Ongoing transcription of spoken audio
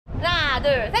하나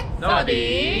둘 셋.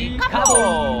 사와디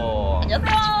카포.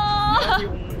 안녕하세요.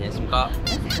 안녕하십니까.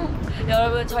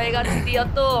 여러분 저희가 드디어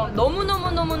또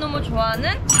너무너무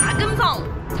좋아하는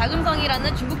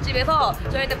자금성이라는 중국집에서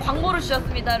저희한테 광고를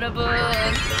주셨습니다. 여러분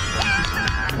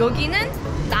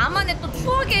여기는 나만의 또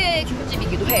추억의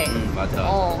중국집이기도 해.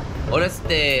 맞아. 어렸을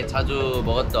때 자주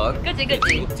먹었던 그치.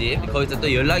 중국집. 거기서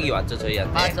또 연락이 왔죠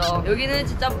저희한테. 맞아. 여기는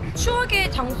진짜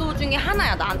추억의 장소 중에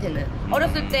하나야 나한테는.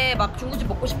 어렸을 때 막 중국집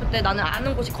먹고 싶을 때 나는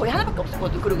아는 곳이 거의 하나밖에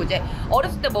없었거든. 그리고 이제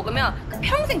어렸을 때 먹으면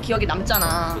평생 기억이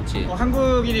남잖아. 그치.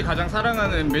 한국인이 가장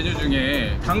사랑하는 메뉴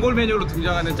중에 단골 메뉴로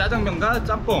등장하는 짜장면과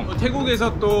짬뽕.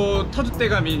 태국에서 또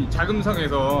터줏대감인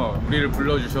자금성에서 우리를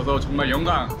불러주셔서 정말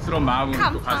영광스러운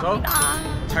마음으로 또 가서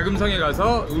자금성에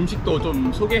가서 음식도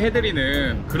좀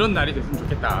소개해드리는 그런 날이 됐으면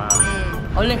좋겠다.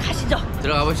 얼른 가시죠.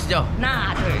 들어가 보시죠.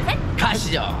 하나 둘 셋.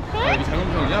 가시죠. 여기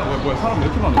자금성이야? 뭐야 사람 왜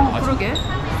이렇게 많아? 그러게.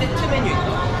 세트 메뉴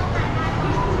있다.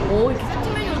 오 이렇게 세트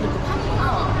메뉴로도 이렇게 파는구나.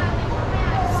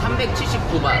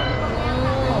 379바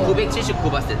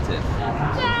 979바 세트.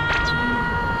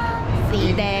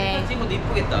 씨댕. 친구도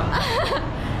이쁘겠다.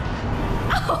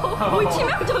 오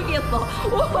치명적이었어.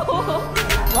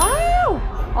 와우.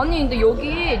 아니 근데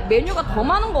여기 메뉴가 더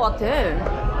많은 것 같아.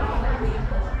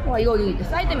 와 이거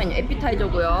사이드 메뉴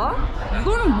에피타이저고요.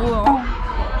 이거는 뭐야?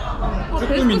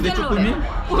 쭈꾸미인데 쭈꾸미?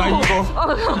 나 이거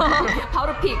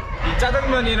바로 픽. 이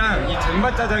짜장면이랑 이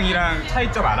쟁반짜장이랑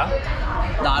차이점 알아?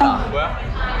 나 알아. 뭐야?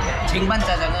 쟁반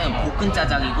짜장은 볶은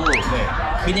짜장이고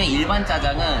그냥 일반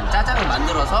짜장은 짜장을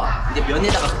만들어서 이제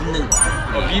면에다가 붓는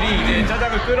거야. 미리 이제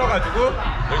짜장을 끓여가지고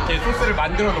이렇게 소스를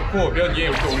만들어 놓고 면 위에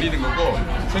이렇게 올리는 거고,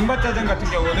 쟁반짜장 같은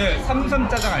경우는 삼선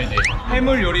짜장 알지?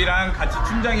 해물 요리랑 같이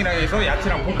춘장이랑 해서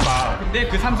야채랑 볶아. 근데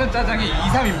그 삼선 짜장이 2,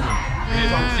 3인분.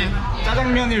 그래서 혹시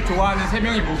짜장면을 좋아하는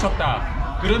 3명이 모셨다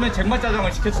그러면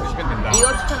쟁반짜장을 시켜주시면 된다.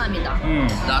 이거 추천합니다.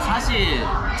 나 사실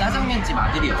짜장면집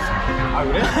아들이었어. 아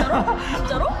그래?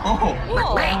 진짜로?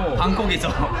 우와. 방콕에서.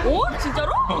 오?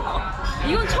 진짜로?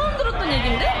 이건 처음 들었던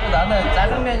얘기인데? 나는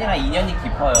짜장면이랑 인연이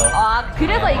깊어요. 아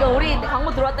그래서 이거 우리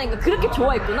광고 들어왔다니까 그렇게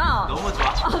좋아했구나. 너무 좋아.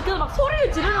 아 그래서 막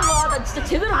소리를 지르는 거야. 나 진짜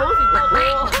제대로 먹을 수 있다고.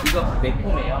 이거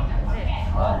매콤해요.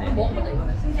 아, 네. 먹어보자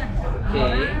이거는.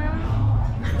 오케이.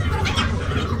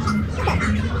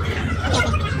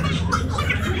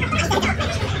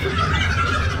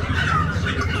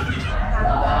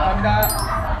 감사합니다.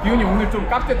 기훈이 오늘 좀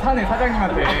깍듯하네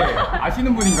사장님한테.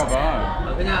 아시는 분인가 봐.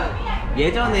 그냥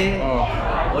예전에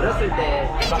어렸을 때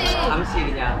잠시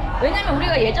그냥. 왜냐면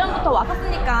우리가 예전부터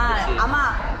왔었으니까 그치.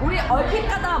 아마 우리 얼핏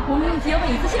가다 본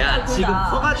기억은 있으실 거야. 야 지금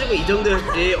커가지고 이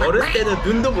정도였지. 어렸을 때는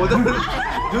눈도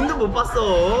못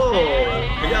봤어.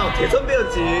 그냥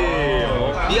대선배였지.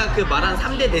 네가 그 말한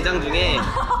 3대 대장 중에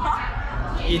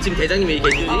이 지금 대장님이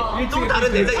계시지? 또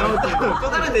다른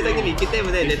대장님이 있기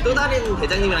때문에 내 또 다른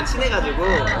대장님이랑 친해가지고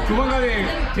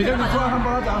조만간에 대장님 소환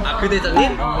한번 하자. 아 그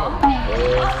대장님?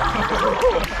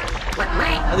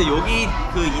 근데 여기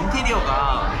그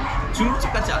인테리어가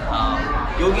중국집 같지 않다.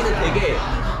 여기는 되게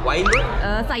와인물?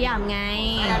 사얌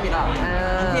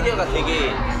사람이랑 인테리어가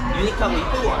되게 유니크하고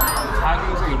이쁜 거 같아.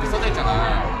 자금성 이렇게 써져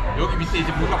있잖아. 여기 밑에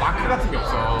이제 뭔가 마크 같은 게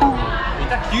없어.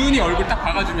 딱 기훈이 얼굴 딱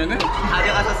박아주면은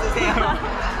가져가서 쓰세요.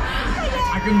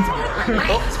 자금성.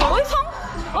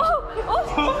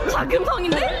 성?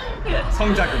 자금성인데?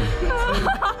 성자금.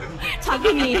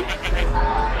 자금이.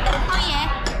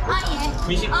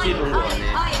 분식집 온 거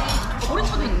같네.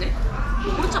 보리차도 있네.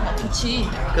 보리차 맛 좋지.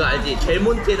 그거 알지?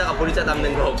 델몬트에다가 보리차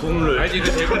담는 거 국물. 알지?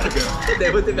 그 델몬트병.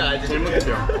 델몬트병 알지?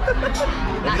 델몬트병.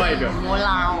 엄마의 병.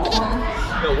 몰라.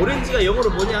 야, 오렌지가 영어로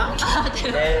뭐냐?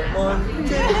 델몬트.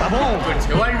 그걸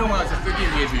재활용해서 쓰기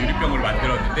위해서 유리병을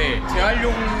만들었는데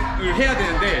재활용을 해야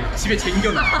되는데 집에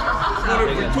쟁겨놔.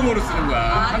 그거를 물통으로 쓰는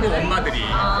거야. 한국 엄마들이.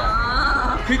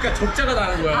 그러니까 적자가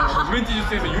나는 거야. 오렌지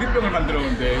주스에서 유리병을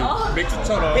만들었는데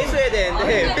맥주처럼 회수해야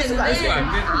되는데 회수가 안 회수가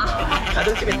안 되는.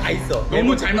 가정집에 다 있어.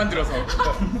 너무 잘 만들어서.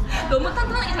 너무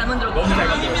탄탄하게 잘 만들었고. 너무 잘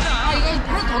만들었어. 아 이거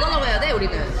하나 더 달라고 해야 돼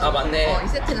우리는. 아 맞네. 이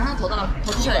세트는 하나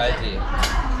더 주셔야지. 알지.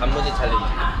 단무지 챌린지.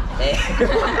 네.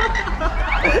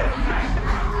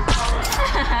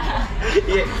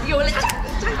 이게 원래 쫙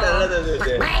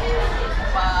달라졌는데.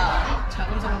 오빠,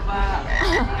 자금성 오빠.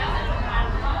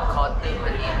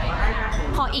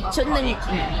 익혔는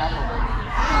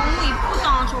너무 이쁘다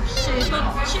접시.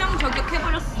 저 취향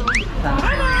저격해버렸어.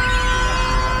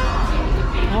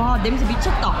 와 냄새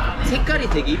미쳤다. 색깔이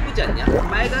되게 이쁘지 않냐?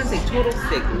 빨간색,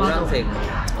 초록색, 노란색.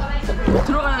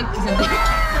 들어갈 기세인데?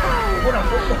 뭐랑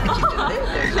뽀뽀.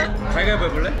 가위바위보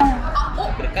해볼래?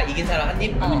 그럴까? 이긴 사람 한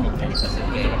입? 한 입 줬어.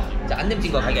 오케이. 자, 안 냄진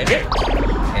거 가위바위보.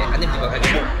 네, 안 냄진 거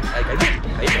가위바위보.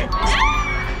 가위바위보.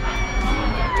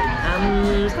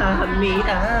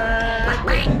 감사합니다.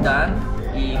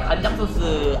 일단 이 간장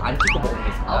소스 안 찍고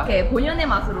먹어보겠습니다. 오케이, 본연의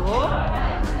맛으로.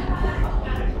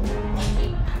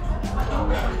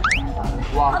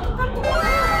 와,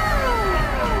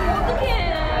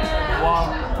 어떡해.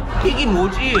 와, 튀김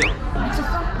뭐지?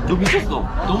 미쳤어? 너 미쳤어.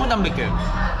 너무 담백해.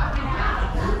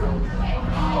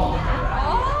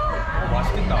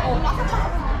 맛있겠다.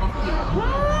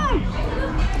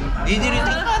 니들이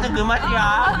생각하는 그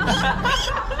맛이야.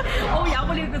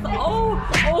 약올리 그래서 어우.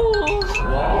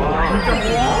 와, 진짜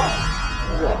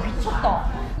와, 미쳤다.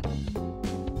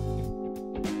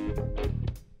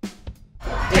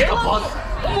 대박.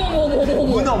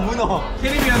 어머. 문어.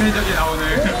 캐리비안 해적이 나오네.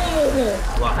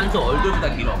 어머. 와, 한손 얼굴보다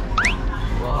길어.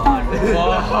 와,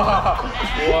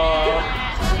 와.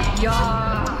 야,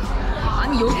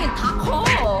 아니 여기 다 커.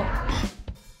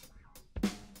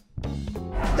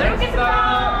 잘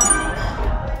먹겠습니다.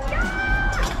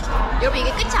 여러분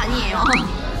이게 끝이 아니에요.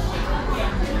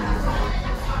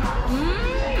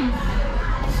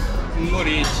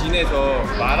 국물이 진해서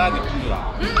마라 느낌도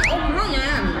나. 그러네.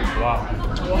 와.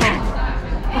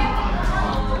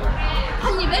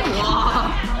 한 입에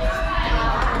와.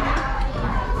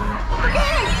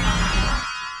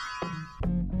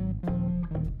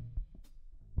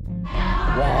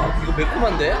 와, 이거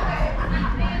매콤한데?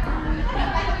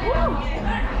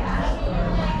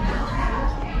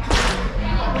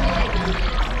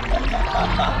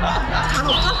 잘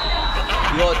없어?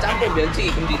 이거 짬뽕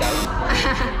면치기 금지다.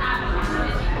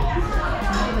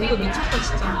 이거 미쳤다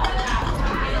진짜.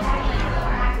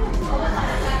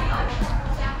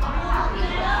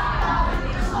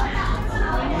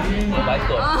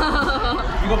 맛있어.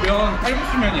 이거 면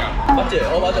칼국수면이야. 맞지?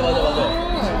 맞아.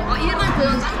 아, 일반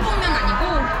그런 짬뽕면 아니고?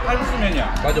 칼국수면이야.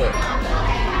 맞아.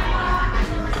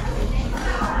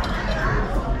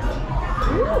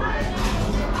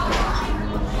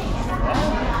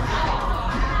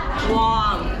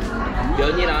 와.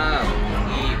 면이랑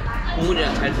이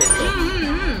국물이랑 잘 됐어.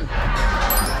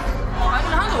 아니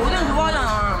한국 오뎅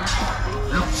좋아하잖아.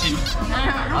 룩침.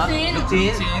 아,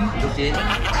 육진.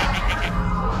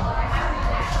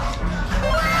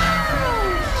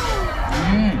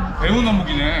 배운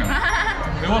어묵이네.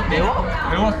 배웠어. 매워?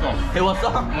 배웠어. 배웠어?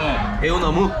 어. 배운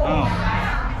어묵?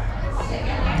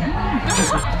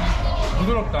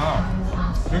 부드럽다.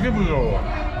 되게 부드러워.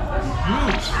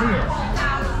 그래.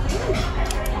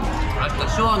 맛있다.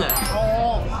 시원해.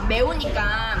 매우니까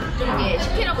좀 이게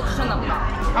식히라고 주셨나 보다.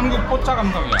 한국 포차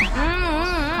감성이야.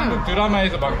 한국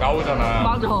드라마에서 막 나오잖아.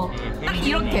 맞아. 딱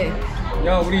이렇게.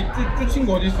 야, 우리 쭈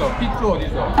친구 어디 있어? 피쭈 어디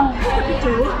있어?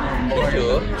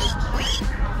 맥주.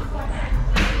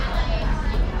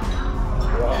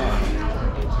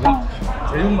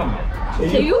 제육 맛나.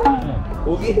 제육?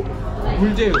 고기?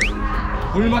 불제육.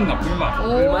 불 맛나. 불맛.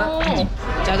 불맛?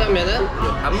 짜장면은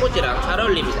단무지랑 잘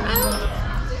어울립니다.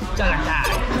 짜장면.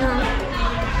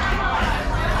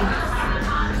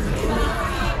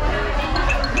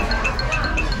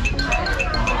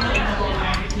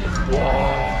 와.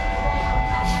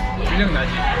 분량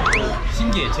나지?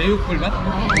 신기해. 제육 불맛?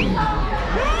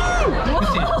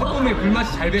 그치? 쭈꾸미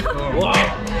불맛이 잘 됐어. 와.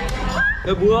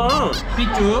 야, 뭐야?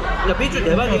 삐쭈. 야, 삐쭈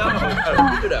대박이야.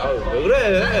 삐쭈래. 왜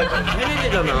그래?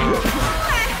 해내잖아.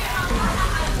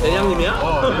 대장님이야?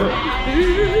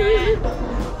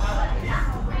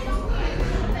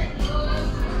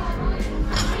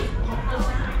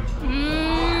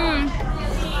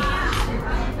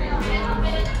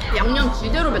 양념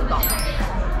지대로 뱉다.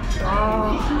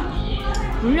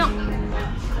 분량.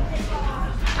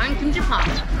 아니 김치파.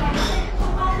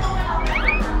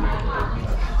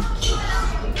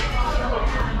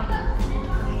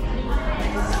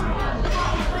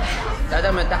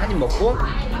 짜장면 딱 한 입 먹고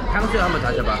탕수육 한번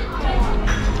다져봐.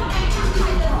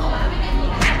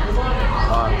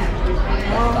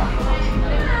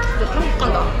 진짜 천국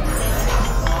간다.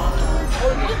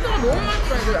 소스가 너무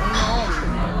맛있어 이거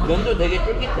양념. 면도 되게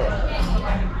쫄깃해.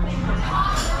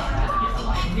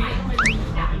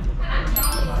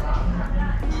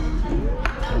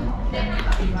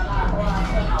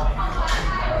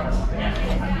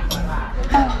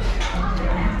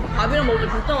 밥이랑 먹을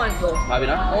때 진짜 맛있어.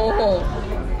 밥이랑?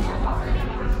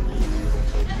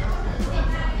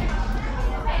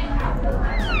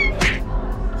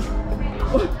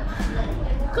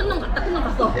 큰 놈 갔다, 큰 놈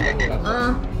갔어.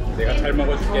 내가 잘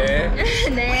먹어줄게.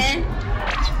 네.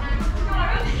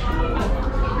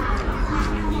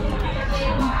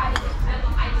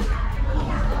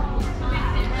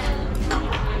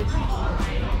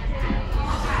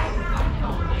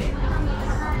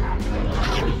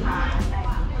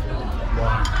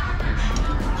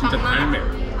 진짜 달매.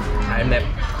 달맵.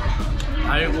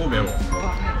 달고 매워.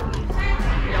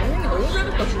 양념이 너무 잘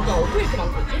뱄다 진짜. 진짜 어떻게 이렇게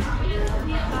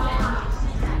많겠지?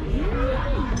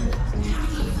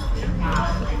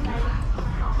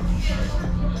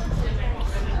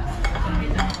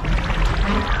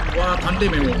 와 반대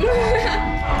매워. 이렇게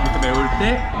매울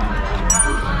때.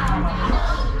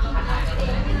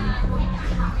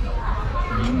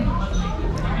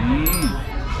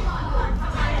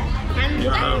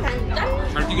 간장 간장.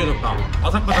 잘 튀겨졌다.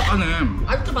 바삭바삭하네.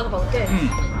 아직도 바삭바삭해.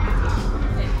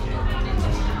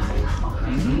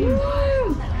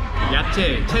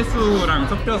 야채, 채수랑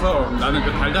섞여서 나는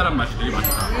그 달달한 맛이 되게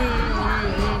맛있다.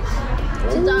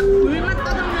 진짜 불맛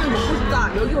짜장면 먹고 싶다.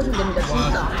 여기 오시면 됩니다. 와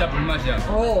진짜. 진짜 불맛이야.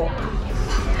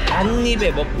 한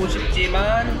입에 먹고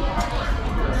싶지만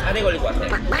살이 걸릴 것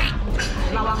같아.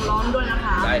 라방 런던นะค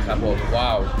ะ 나의 가보.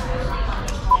 와우.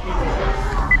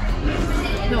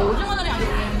 그냥 오징어다리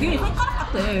아니고 뒤에 손가락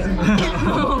같아.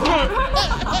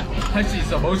 할 수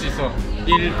있어, 먹을 수 있어.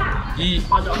 1, 2,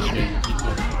 맞아.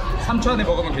 3초 안에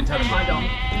먹으면 괜찮은 거야. 맞아.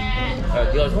 야,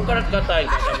 네가 손가락 같다.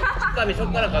 식감이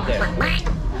손가락 같아.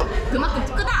 그만큼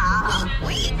크다.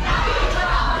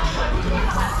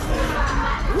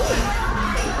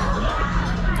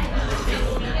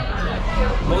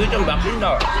 목이 좀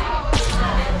막힌다.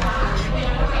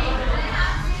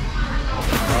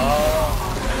 아,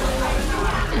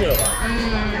 힘들어봐.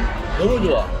 너무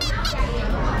좋아.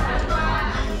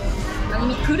 난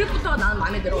이미 그릇부터가 나는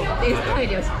마음에 들어. 내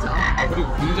스타일이야 진짜.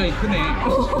 그리고 굉장히 크네.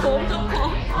 엄청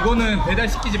커. 이거는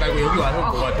배달시키지 말고 여기 와서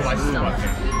먹어야 더 맛있는 것 같아.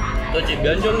 그렇지,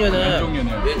 면 종류는 면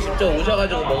종류는. 왜 직접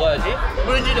오셔가지고 먹어야지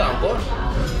뿌리지도 않고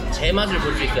제 맛을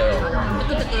볼 수 있어요.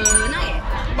 뜨끈뜨끈하게.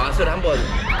 맛을 한번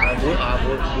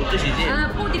못 드시지? 아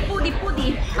뽀디.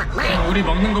 우리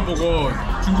먹는 거 보고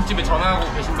중국집에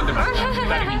전화하고 계신 분들 많아요.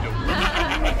 배달의 민족.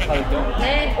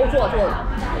 네. 좋아.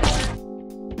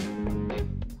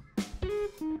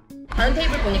 다른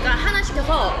테이블 보니까 하나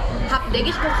시켜서 밥 4개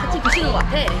시켜서 같이 드시는 것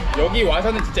같아. 여기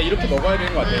와서는 진짜 이렇게 먹어야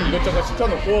되는 것 같아. 이것저것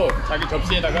시켜놓고 자기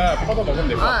접시에다가 퍼서 먹으면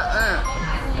되고.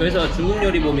 그래서 중국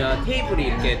요리 보면 테이블이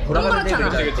이렇게 돌아가는 동그랗잖아.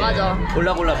 테이블이 있지. 맞아.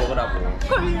 골라 먹으라고.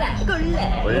 골라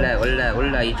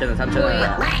 2,000원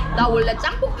 3,000원. 나 원래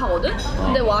짬뽕 파거든?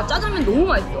 근데 와 짜장면 너무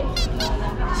맛있어.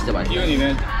 진짜 맛있어.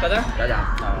 이은이는 짜장? 짜장.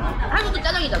 한국도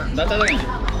짜장이잖아. 나 짜장이지.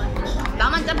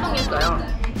 나만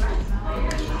짬뽕이었어요.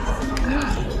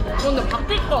 근데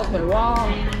바뀔 것 같아. 와.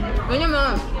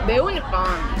 왜냐면 매우니까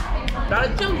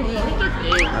나를 체험 종류가 힘들지.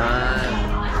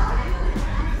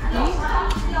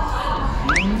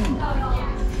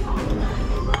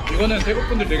 이거는 태국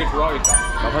분들 되게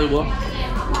좋아하겠다. 가지고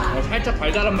살짝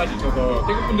달달한 맛이 있어서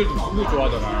태국 분들도 너무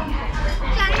좋아하잖아.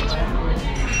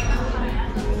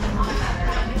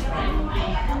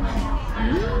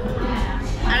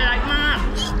 I like that.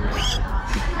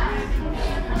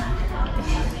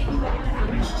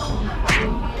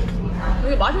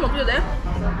 이게 맛이 어떻게 돼?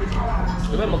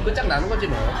 그러면 뭐 끝장나는 거지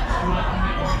뭐.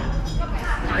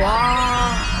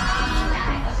 와.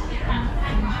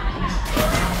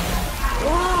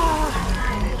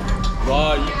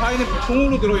 와, 이 파인애플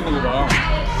통으로 들어있는 거 봐.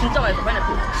 진짜 맛있어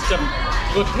파인애플. 진짜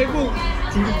이거 태국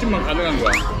중국집만 가능한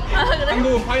거야. 아 그래?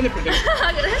 한국은 파인애플 되게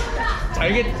아 그래?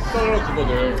 잘게 썰어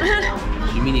주거든.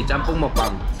 지민이 짬뽕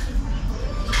먹방.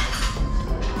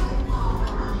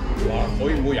 와,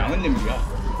 거의 뭐 양은 냄비야.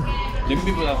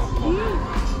 냄비보다 더 커.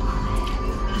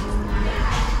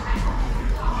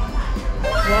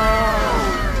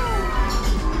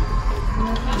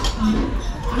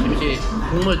 지민씨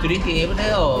국물 드링킹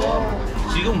해보세요.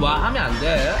 지금 와 하면 안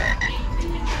돼.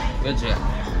 그렇지.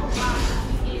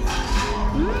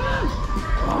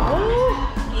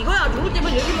 이거야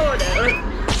중국집은 여기 먹어야 돼.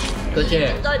 그렇지.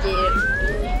 진짜지.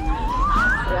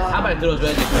 사발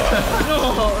들어줘야지.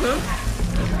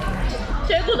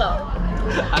 최고다.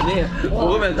 아니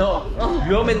먹으면서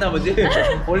위험했나 보지.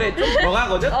 원래 좀 더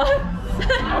가거든?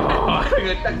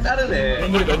 이거 딱 자르네.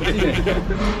 국물이 너무 진해.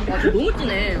 와, 저 너무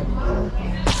진해.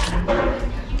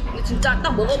 근데 진짜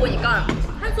딱 먹어보니까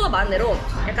한수가 말한 대로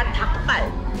약간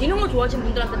닭발 이런 거 좋아하시는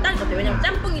분들한테 딱인 것 같아요. 왜냐면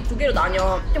짬뽕이 2개로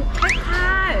나뉘어 좀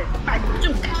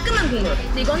좀 깔끔한 국물.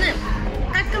 근데 이거는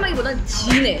깔끔하기보단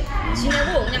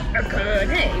진하고 그냥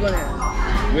깔끔해. 이거는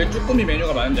왜 쭈꾸미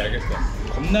메뉴가 많은지 알겠어.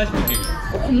 겁나 싱싱해.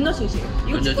 겁나 싱싱해.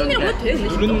 이거 완전 쭈꾸미라고 해도 돼? 근데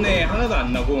진짜? 누른내 하나도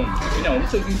안 나고 그냥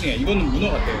엄청 싱싱해. 이거는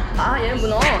문어 같아. 아 얘는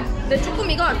문어. 근데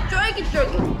쭈꾸미가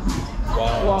쫄깃쫄깃.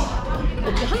 와.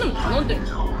 어떻게 한 놈 다 넣었대.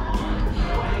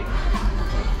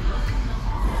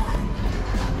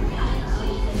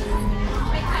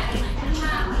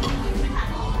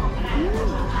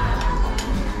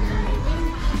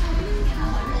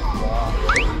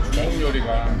 중국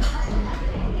요리가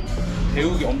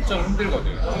배우기 엄청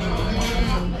힘들거든.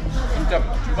 진짜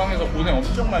주방에서 고생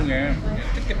엄청 많이 해.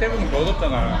 특히 솔직히 태국은 더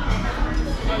덥잖아.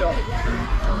 맞아.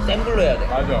 센 불로 해야 돼.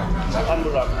 맞아. 약한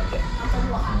불로 하면 안 돼.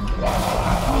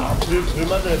 와,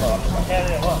 불맛을 막 해야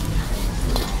돼요.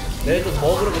 내일도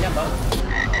먹으러 그냥 막.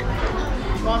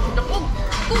 와 진짜 꼭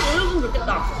올려주면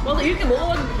좋겠다. 와서 이렇게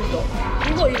먹어가지고 좋죠.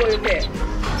 이거 이렇게.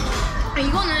 아,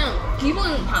 이거는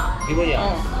기본 다.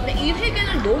 기본이야. 근데 이 세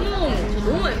개는 너무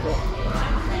맛있어.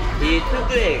 이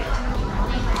특유의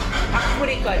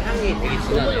파프리카 향이 되게 너무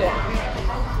진하네. 좋아.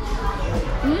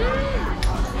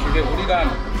 이게 우리가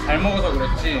잘 먹어서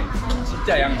그렇지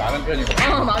진짜 양 많은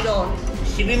편이거든. 아 맞아.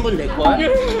 10인분 낼걸?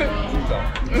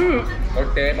 진짜.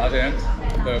 그럴 때 맛은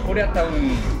그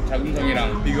코리아타운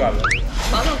자금성이랑 비교하면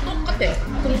맛은 똑같아.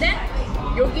 근데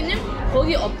여기는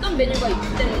거기 없던 메뉴가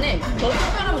있기 때문에 더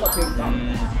특별한 것 같아.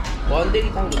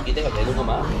 번데기탕도 기대가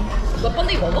되는구만. 너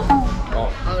번데기 먹어?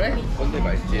 어. 아 그래? 번데기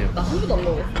맛있지. 나 한 번도 안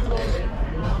먹어.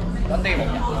 번데기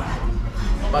먹냐?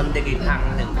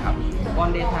 번데기탕 밥.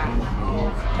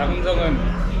 번데기탕. 자금성은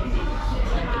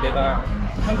내가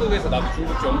한국에서 나도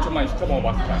중국집 엄청 많이 시켜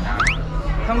먹어봤잖아.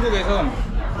 한국에서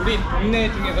우리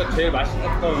동네 중에서 제일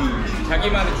맛있었던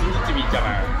자기만의 중국집이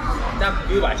있잖아. 딱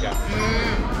그 맛이야.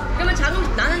 그러면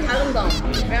나는 자금성.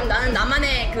 왜냐면 나는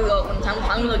나만의 그거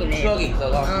자금성이네. 추억이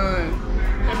있어서.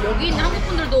 그럼 여기 있는 한국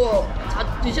분들도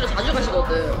드시러 자주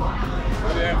가시거든.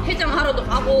 그래. 해장하러도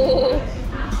가고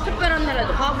특별한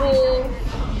날에도 가고.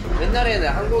 옛날에는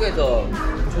한국에서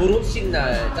졸업식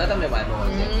날 짜장면 많이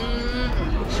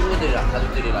먹었는데 친구들이랑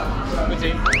가족들이랑.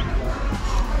 그치?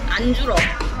 안 줄어.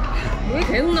 왜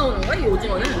계속 나오는 거야 이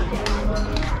오징어는?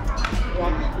 와.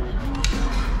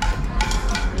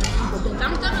 보통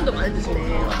짱짜면도 많이 드시네.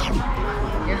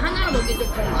 이게 하나 먹기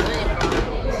조금 많으니까.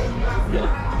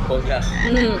 거기야.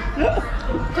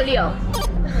 클리어.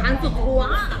 한수 들어와.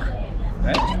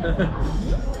 네?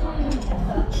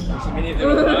 시민이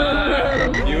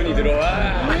들어와. 기운이 들어와.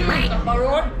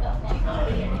 바로.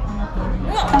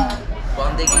 우와.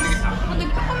 번데기. 근데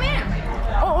조금해.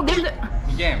 근데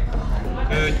이게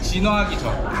그 진화하기 전,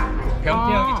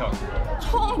 변태하기 전.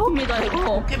 처음 봅니다 이거.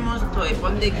 포켓몬스터의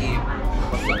번데기.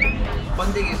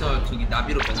 번데기에서 저기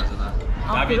나비로 변하잖아.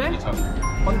 나비 그래? 되기 전.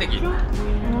 번데기.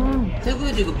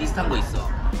 태국에도 이거 비슷한 거 있어.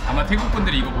 아마 태국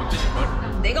분들이 이거 못 드실걸?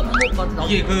 내가 못 먹어봤어. 나도.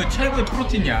 이게 그 최고의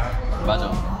프로틴이야.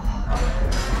 맞아.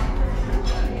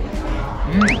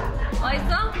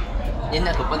 맛있어?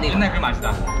 옛날 그 번데기. 옛날 그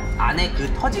맛이다. 안에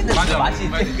그 터지는 맞아, 그 맛이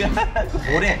맞아. 있으니까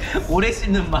그 오래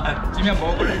씹는 맛. 지면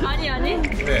먹어볼래? 아니.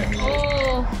 그래.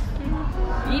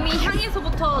 이미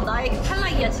향에서부터 나의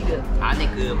탈락이야 지금. 안에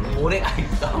그 모래가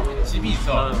있어. 집이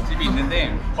있어. 집이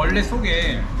있는데 벌레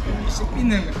속에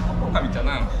씹히는 퍽퍽함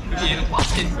있잖아. 그게 얘는 꽉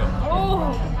차 있어.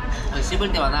 오.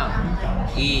 씹을 때마다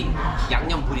이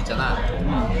양념 불 있잖아.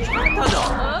 쫙 터져.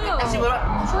 딱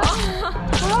씹어라.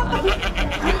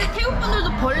 근데 태국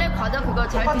분들도 벌레 과자 그거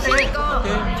잘 드시니까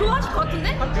좋아하실 것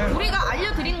같은데? 우리가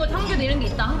알려드린 거 참고로 이런 게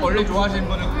있다. 벌레 좋아하시는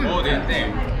분은 먹어도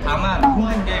되는데 다만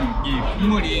힘든 게 이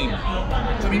국물이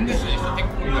좀 힘들 수 있어.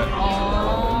 태국 분들은.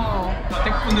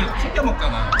 태국 분들은 튀겨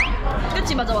먹잖아.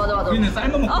 그치 맞아. 우리는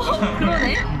삶아 먹잖아.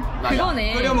 그러네. 맞아.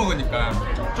 그거네. 끓여 먹으니까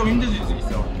좀 힘들 수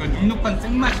있어. 그 눅눅한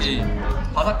생맛이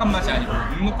바삭한 맛이 아니고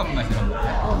눅눅한 맛이란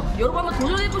거야. 여러분 한번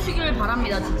도전해보시길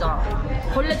바랍니다 진짜.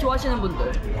 벌레 좋아하시는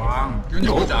분들. 와, 기운이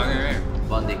진짜 안 해.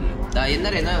 번데기. 나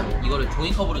옛날에는 이거를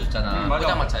종이컵으로 줬잖아. 맞아.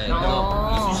 포장마차에.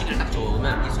 그래서 이쑤시개를 딱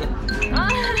줘오면 이쑤시개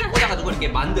꽂아가지고 이렇게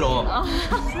만들어.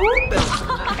 쏙 빼서.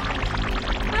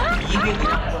 이게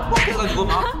그냥 뻑 해가지고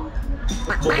막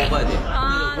뭐 먹어야 돼.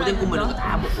 오뎅 국물 이런 거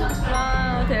다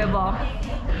먹고. 대박.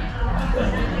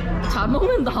 잘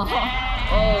먹는다.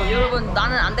 여러분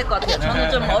나는 안 될 것 같아요.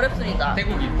 저는 좀 어렵습니다.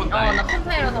 태국이 콘타이. 나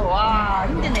콘타이라서 와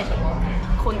힘드네 저거.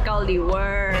 콘까리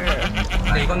월.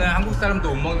 근데 이거는 한국 사람도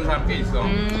못 먹는 사람 꽤 있어.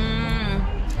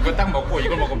 이거 딱 먹고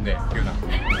이걸 먹으면 돼, 기훈아.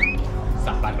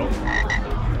 싹발로.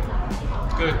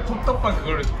 그 톱떡밥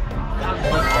그거를 딱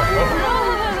먹어.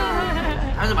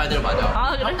 하는 말대로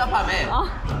맞아. 그래? 답답함에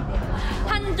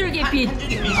한 줄기 빛. 한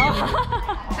줄기 빛이야.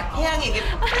 태양이 이게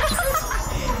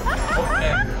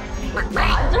네.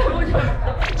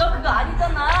 너 그거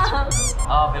아니잖아.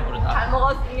 배부르다. 잘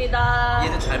먹었습니다.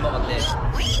 얘는 잘 먹었대.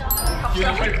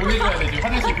 기훈아 빨리 보내줘야 돼. 지금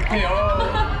화장실 급해요.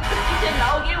 이제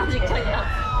나오기 1분 직전이야.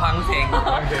 방생.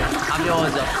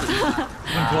 가벼워졌습니다.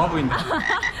 눈 좋아 보인다.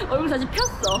 얼굴 다시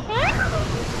폈어.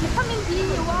 비타민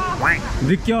D 와.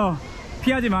 느껴.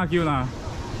 피하지 마, 기훈아.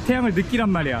 태양을 느끼란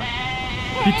말이야.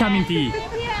 비타민 D.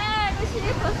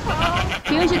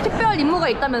 기훈 씨 특별 임무가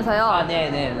있다면서요?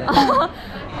 네네네.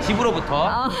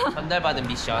 집으로부터 전달받은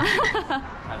미션.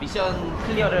 미션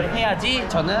클리어를 해야지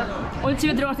저는 오늘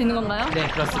집에 들어갈 수 있는 건가요? 네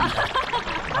그렇습니다.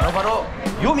 바로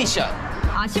요 미션.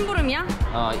 아 심부름이야?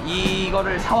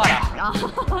 이거를 사와라.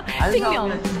 안 생명.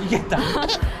 사오면 이기겠다.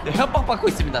 네, 협박받고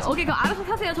있습니다. 오케이 그럼 알아서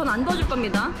사세요. 전 안 도와줄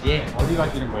겁니다. 예. 어디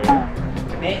가시는 거예요?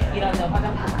 맥이라는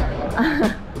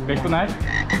화장품. 맥도날드?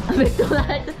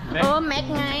 맥도날드. 맥?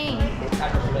 맥 ngay.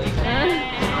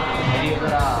 이리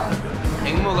오너라.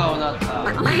 앵무가 오났다.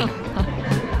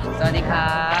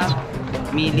 사디카.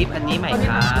 미립 한입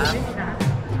마이카.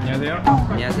 안녕하세요.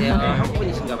 안녕하세요.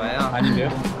 한국분이신가봐요.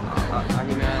 아닌데요?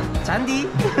 아니면 잔디?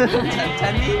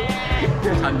 잔디?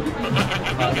 잔디.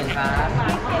ขอบคุณครับ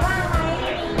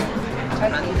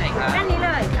อันนี้เล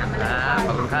ย ข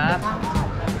อบคุณครั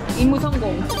บ 임무 성공.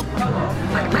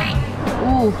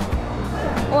 오.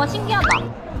 와 신기하다.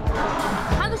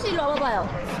 한우씨 일로 와봐봐요.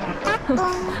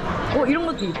 이런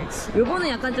것도 있고. 요거는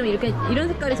약간 좀 이렇게 이런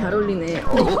색깔이 잘 어울리네.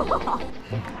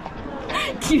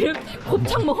 기름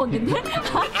곱창 먹었는데?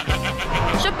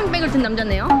 쇼핑백을 든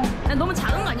남자네요. 너무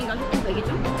작은 거 아닌가 쇼핑백이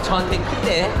좀? 저한텐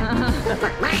큰데.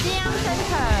 시암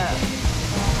센터.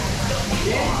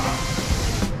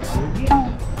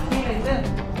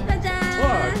 짜잔.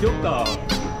 와 귀엽다.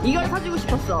 이걸 사주고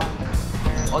싶었어.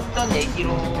 어떤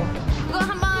애기로? 이거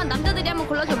한번 남자들이 한번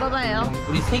골라줘봐봐요.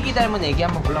 우리 색이 닮은 애기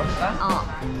한번 골라볼까?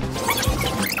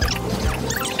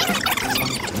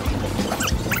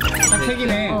 딱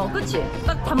색이네. 그치?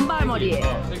 딱 단발머리에.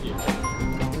 색이.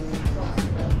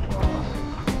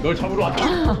 널 잡으러 왔다.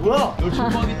 뭐야? 널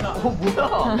출범하겠다.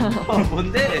 뭐야?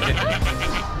 뭔데?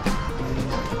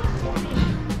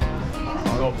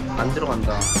 너 안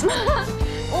들어간다.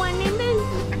 오아님은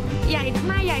야이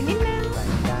님은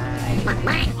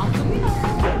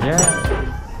예.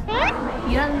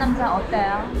 이런 남자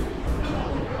어때요?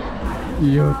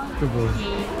 유튜브.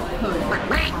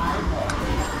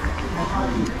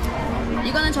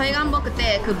 이거는 저희가 한번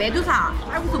그때 그 메두사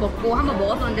쌀국수 먹고 한번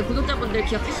먹었었는데 구독자분들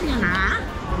기억하시려나?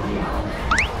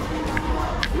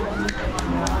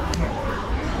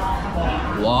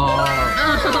 와.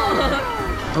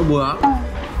 뭐야?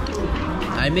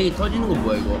 알맹이 터지는 거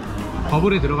뭐야 이거?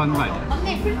 버블에 들어가는 거 아니야?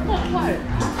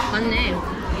 맞네.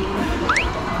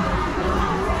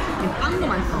 빵도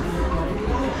맛있어.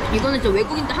 이거는 진짜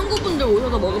외국인들 한국분들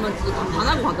오셔서 먹으면 진짜 다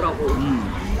반하고 가더라고.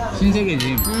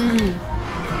 신세계지.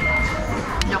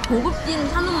 야 고급진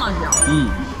한우 맛이야.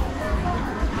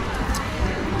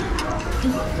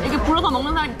 이게 불어서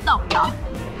먹는 사람 있다 없다.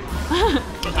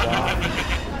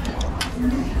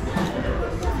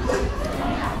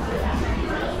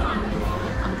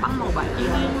 빵 먹어봐야지.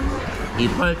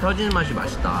 이빨 터지는 맛이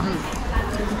맛있다.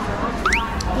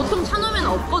 보통 찬우면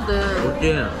없거든.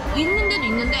 어때? 있는 데도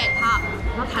있는데 다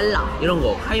달라. 이런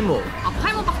거 카이모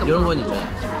칼모밖에 없어. 이런 건 있죠.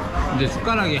 근데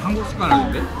숟가락이 한국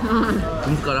숟가락인데?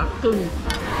 금숟가락?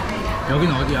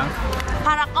 여기는 어디야?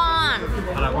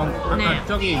 파라곤. 파라곤? 아까 네.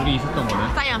 저기 우리 있었던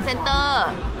거는? 사이암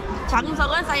센터.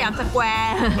 자금석은 사이암 스퀘어.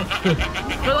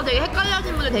 그리고 되게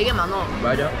헷갈려하시는 분들 되게 많어.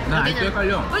 맞아. 난 아직도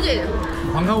헷갈려. 그치?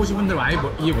 관광 오신 분들 아예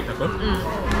이해 못할걸?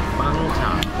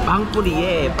 빵차.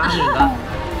 빵뿌리에 빵인가?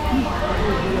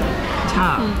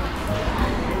 차.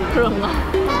 그런가?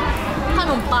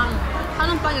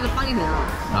 한우빵에서 빵이 되나?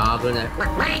 아 그러네.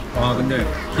 와 근데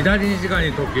기다리는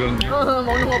시간이 더 길었네.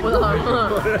 먹는 거보다.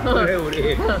 그래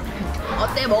우리.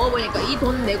 어때? 먹어보니까 이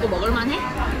돈 내고 먹을만해?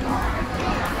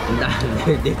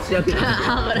 내 취향은 아니야.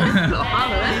 아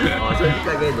그래?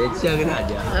 솔직하게 내 취향은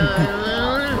아니야.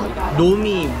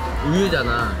 놈이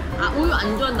우유잖아. 아 우유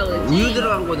안 좋아한다고 그랬지? 우유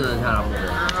들어간 거는 잘 안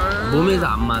먹어. 몸에서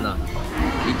안 많아.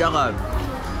 이따가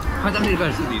화장실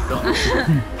갈 수도 있어.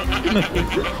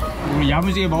 우리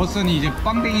야무지게 먹었으니 이제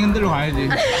빵댕이 흔들러 가야지.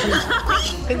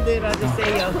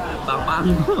 흔들어주세요.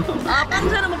 빵빵. 아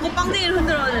빵차를 먹고 빵댕이를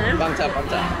흔들어야 되네. 빵차.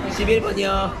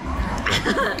 11번이요.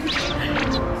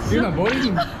 지훈아 머리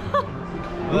좀.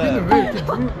 여기는 왜 이렇게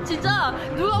진짜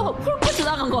누가 훑고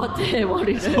지나간 것 같아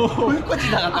머리를. 훑고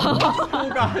지나갔다고?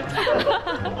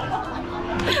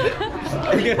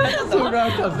 소가 이게 소가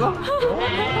탔어?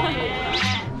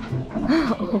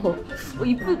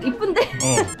 이쁜데?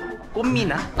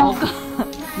 꽃미나?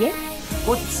 예?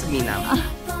 꽃미나.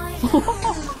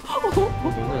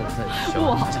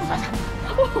 우와.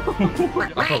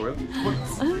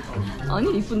 아니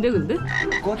이쁜데 근데?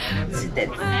 꽃시대.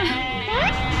 바이바이.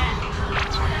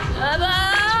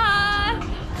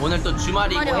 오늘 또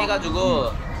주말이고 어려워.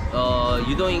 해가지고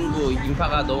유동인구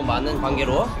인파가 너무 많은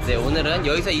관계로 오늘은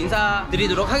여기서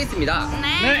인사드리도록 하겠습니다.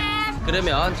 네.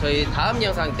 그러면 저희 다음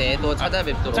영상 때 또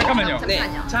찾아뵙도록. 잠깐만요. 네.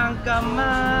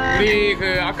 잠깐만. 우리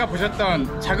그 아까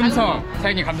보셨던 자금성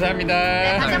사장님 감사합니다.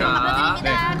 네, 다시 한번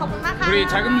감사합니다. 감사드립니다. 거품마카. 우리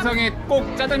자금성에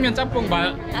꼭 짜장면 짬뽕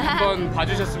한번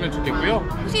봐주셨으면 좋겠고요.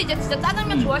 혹시 이제 진짜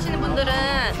짜장면 좋아하시는 분들은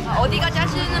어디까지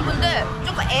하시는 분들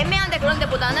조금 애매한데 그런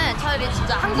데보다는 차라리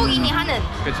진짜 한국인이 하는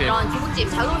그치. 그런 중국집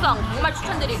자금성 정말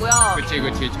추천드리고요.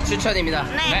 그치. 추천입니다.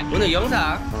 네. 오늘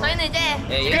영상 저희는 이제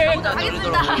네, 가보도록 여기까지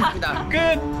누르도록 하겠습니다.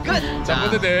 하겠습니다. 끝! 끝! 자,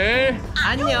 모두들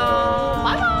안녕.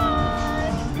 바이바이.